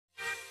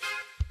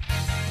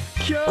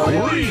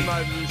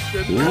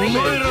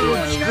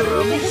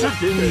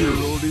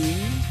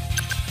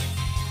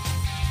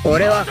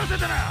俺は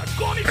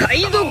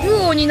海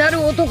賊王にな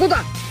る男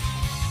だ。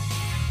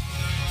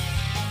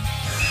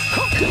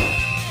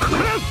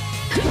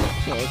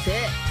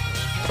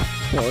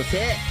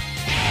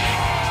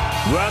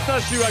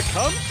私は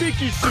完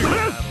璧すぎる。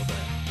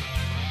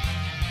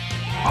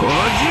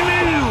始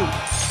めよ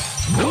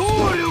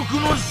暴力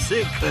の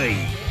世界。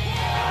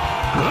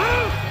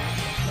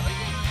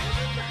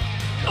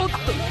おっと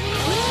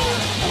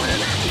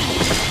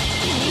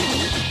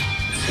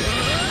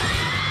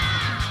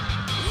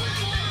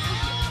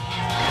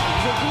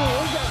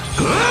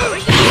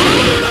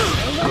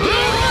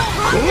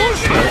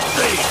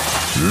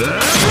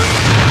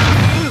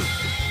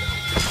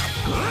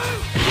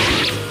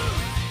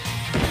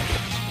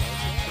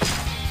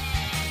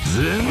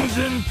全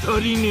然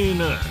足りねえ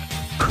な。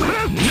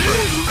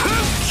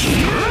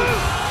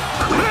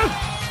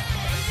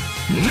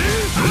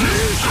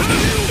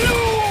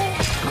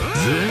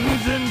全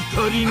然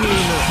足りねえな。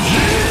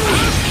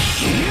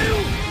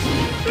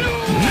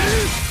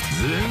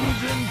全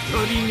然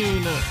足りねえ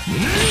な。わ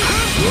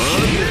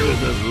ずか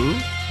だぞ。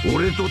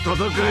俺と戦え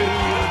るや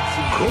つ。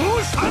こう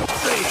さって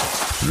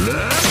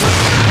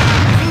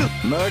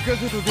任せ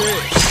とけ。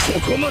こ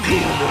こまで言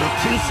うなら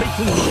天才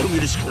と認め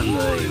るしかない。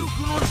暴力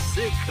の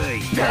世界。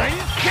大天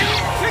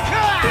世界。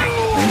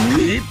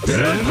全然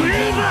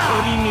足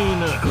りねえ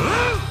な。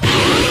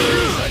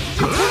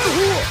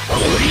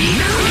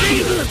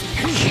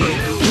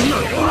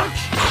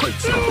こい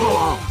つのパ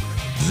ワー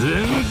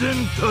全然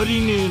足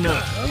りねえな。さ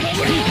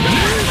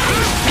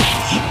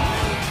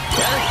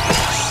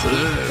あ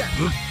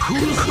ぶっ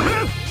殺す。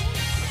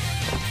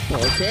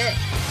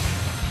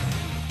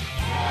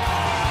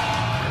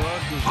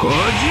始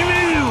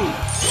めよ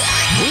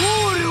暴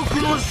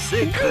力の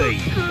世界。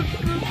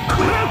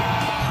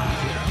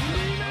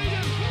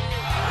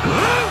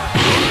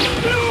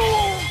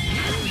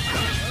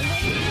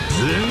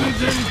全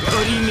然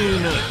足りねえ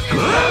な。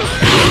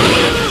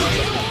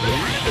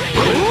こ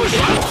うさ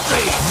って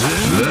全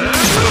然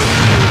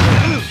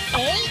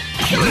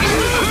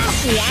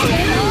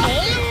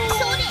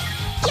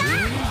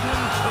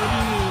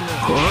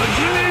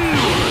始めよ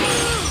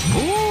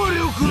暴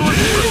力の世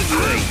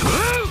界。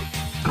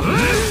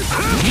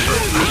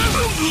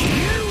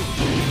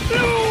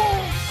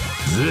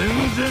全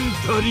然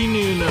足りね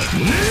えな。わ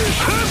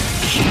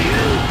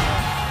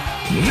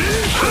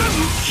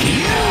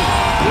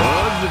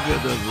ずか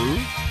だぞ。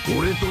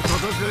俺と戦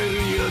える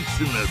や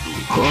つなど。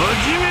始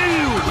め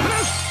よ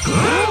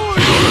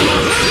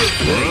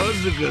わ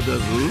ずかだぞ。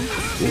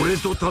俺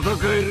と戦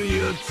える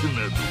やつ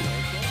など。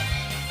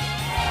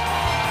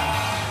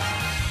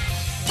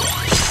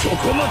そ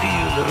こまで言う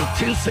なら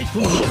天才と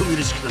認め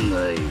るしかない。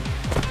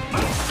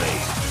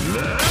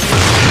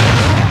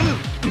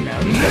なんだか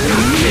メ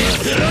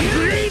テラ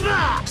グレイ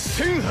バー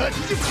1080ポ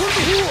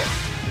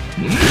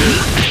ンド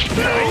大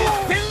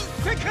天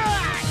世界。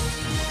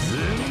全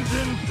然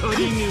足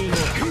りねえな。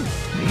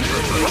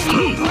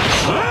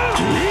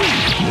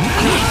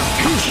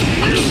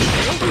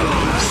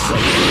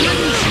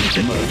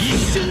一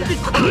瞬で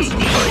殺して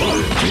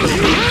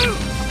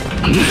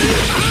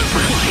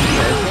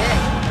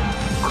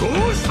こう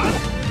さ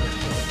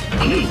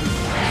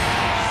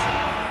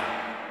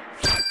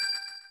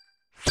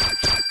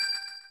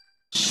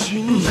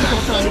死んだ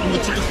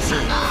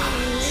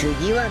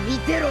次は見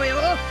てろよ。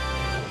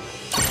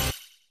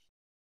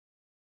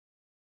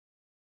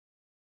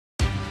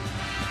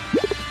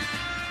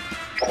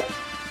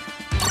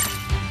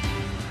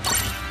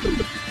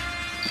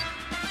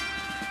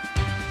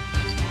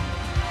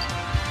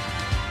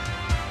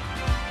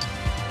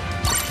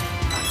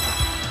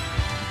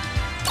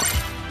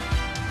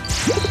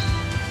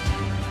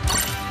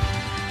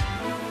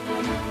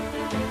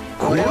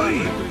お前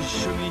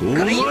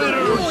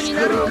らの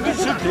力を見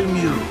せて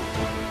みろ。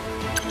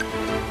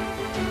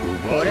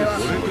俺は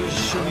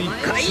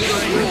海賊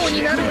王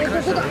になる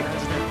男だ。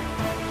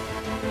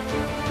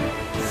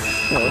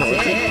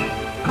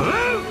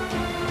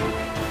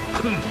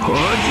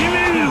始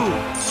めよ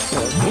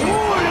暴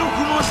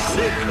力の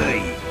世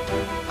界。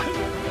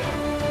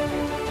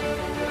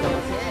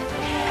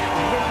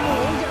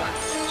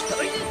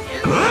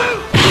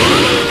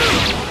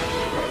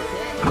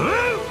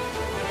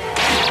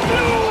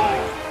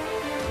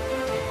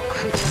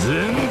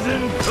全然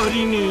足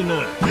りねえな。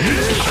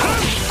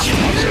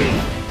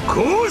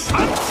こうさっ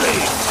て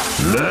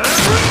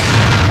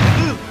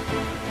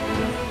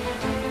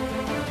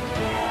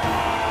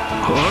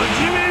始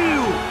め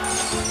よ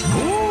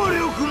暴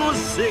力の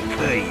世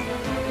界。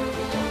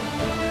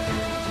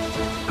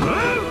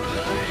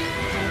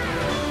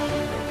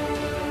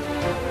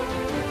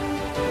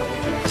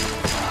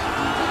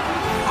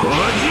始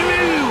め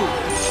よ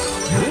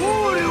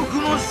暴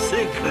力の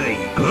世界。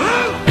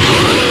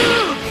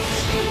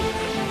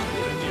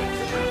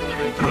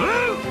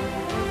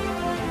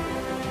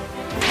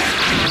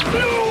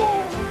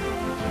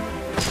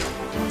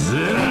全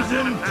然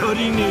足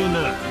りねえな。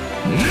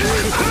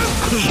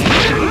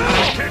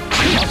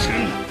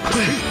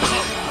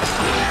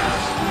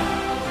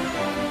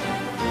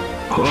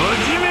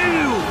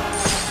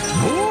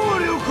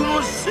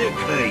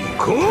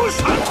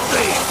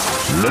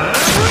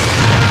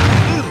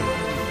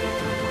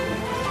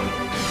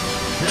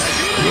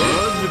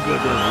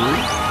ぞ。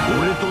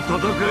俺と戦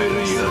える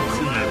やつ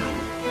など。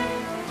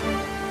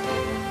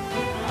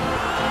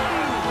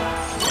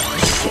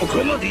そ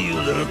こまで言う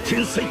なら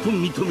天才と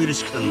認める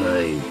しかない。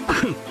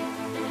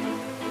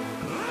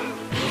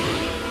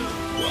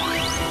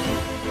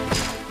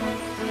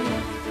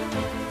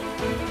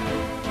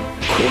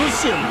コロ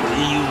シアムの英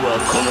雄は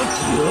このデ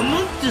ィア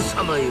マンテ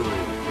様よ。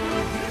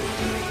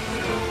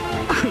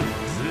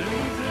全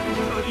然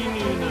足りねえ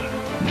な。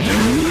ミ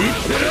ッ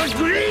テラ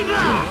グレイバー。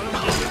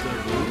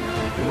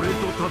俺と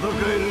戦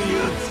えるや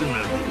つ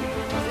など。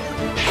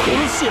コ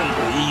ロシアムの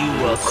英雄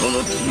はこの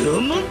ディ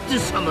アマンテ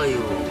様よ。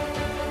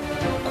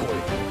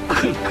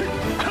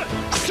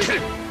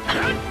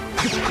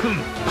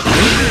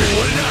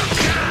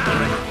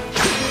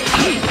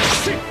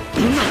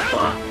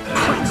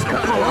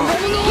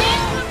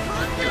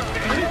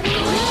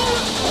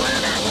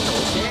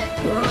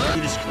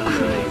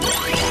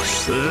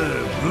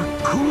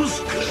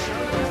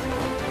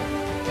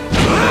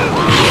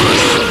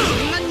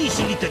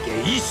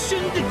一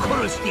瞬で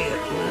殺してやる。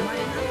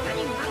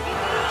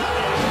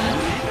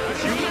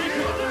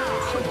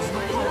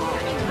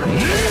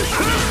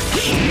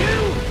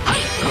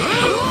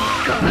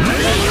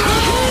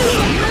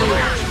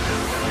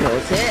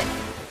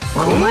お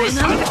前なん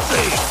だ。わ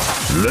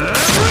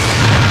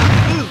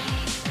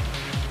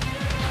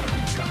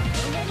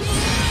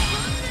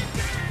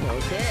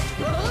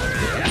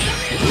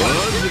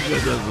ずか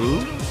だぞ、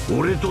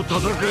俺と戦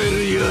え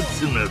るや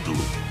つなど。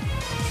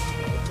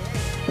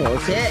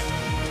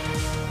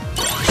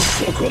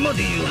そこま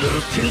で言うなら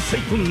天才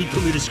と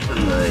認めるしか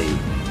ない。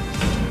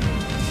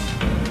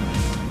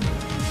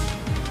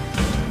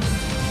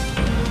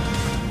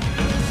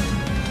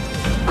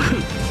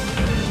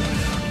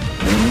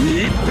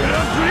ニッペラ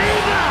ブレイ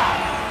ダ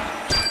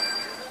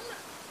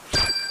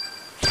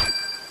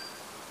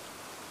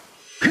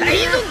ー。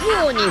海賊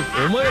王に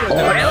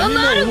俺は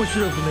なる。面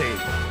白くねえ。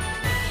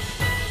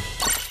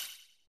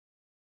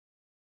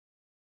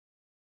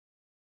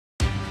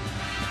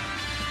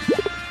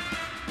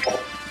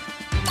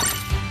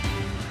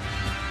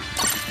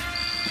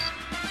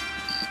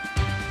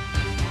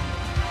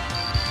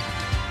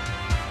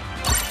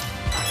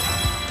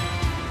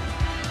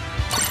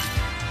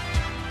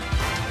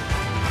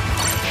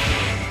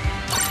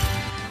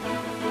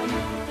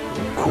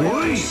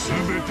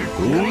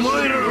お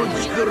前らの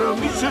力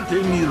見せて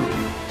みろ。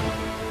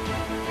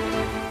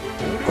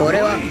俺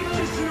は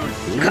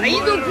海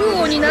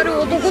賊王にな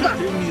る男だ。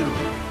始め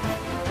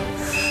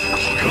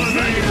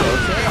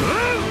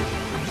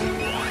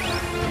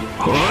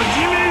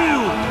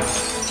よ、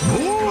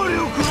暴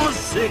力の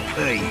世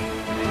界。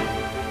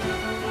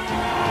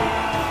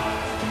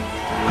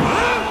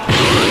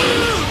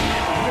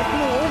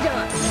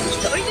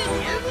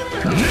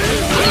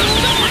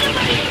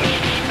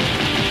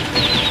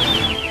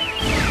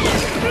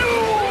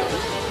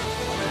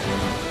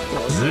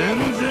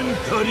全然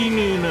足り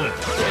ねえな。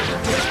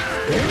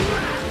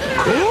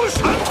こう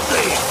したって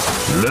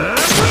ラ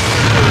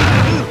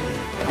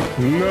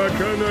ブ。なか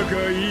なか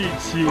いい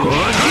チーム。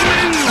始め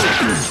よ、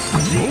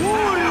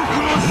暴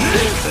力の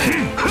世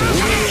界。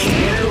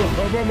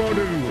阻まれる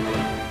のだ。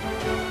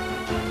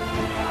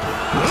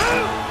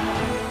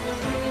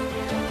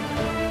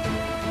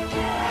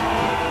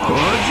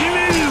始め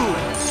よ、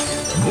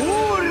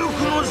暴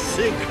力の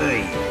世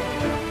界。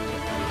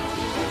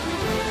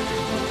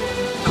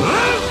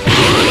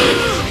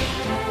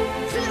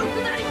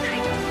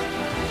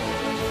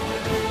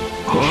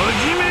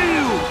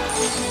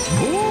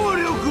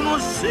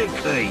世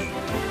界。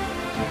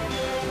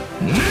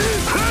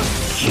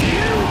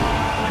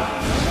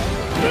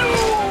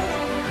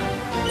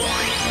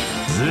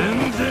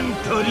全然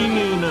足りね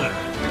えな。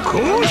こ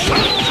うした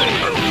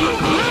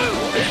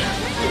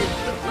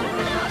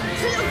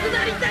強く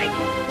なりたい。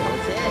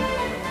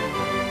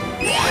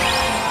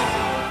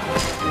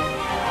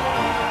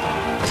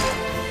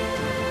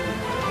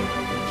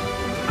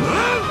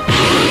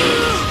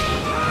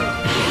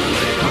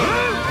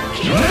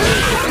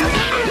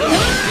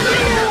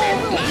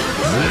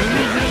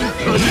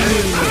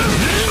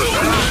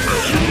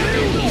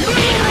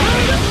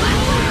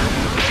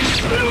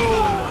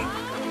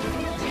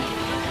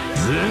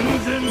全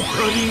然足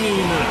りねえ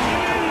な。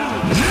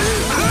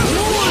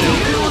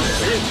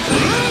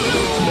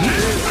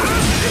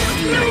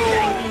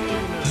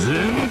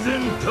全然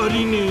足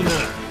りねえな。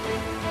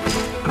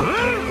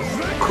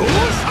こうさ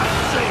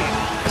せ。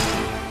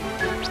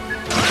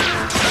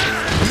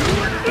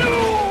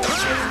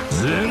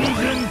全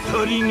然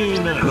足りねえ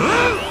な。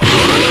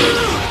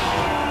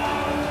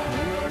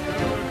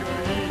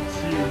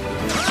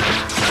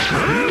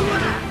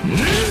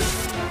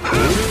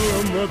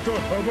始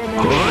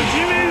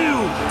めよ、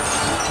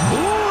暴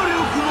力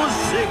の世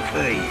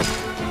界。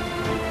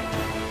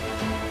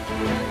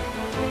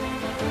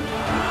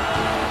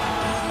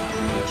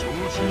調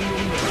子に乗る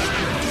な。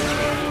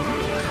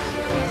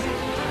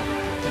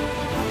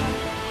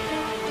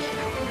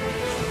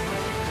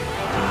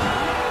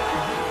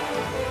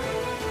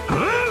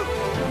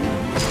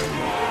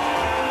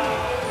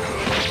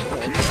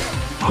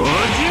始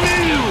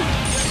めよ、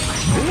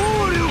暴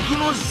力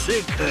の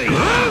世界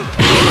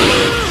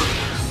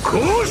こ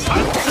うしたっ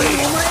て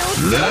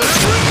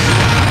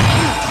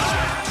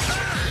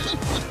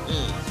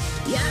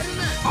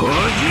始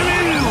め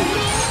るよ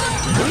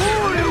暴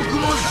力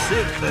の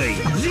世界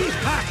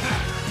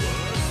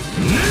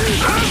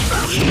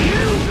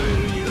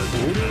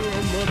俺は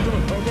また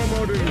阻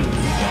まれる。し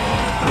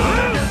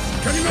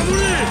っかり守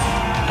れ。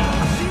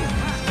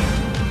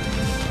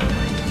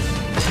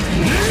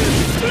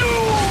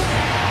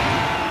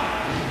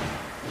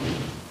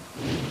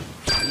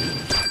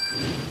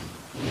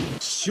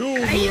勝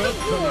負あっ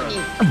たな。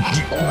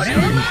俺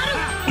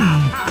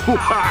は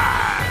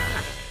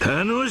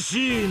楽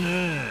しいな。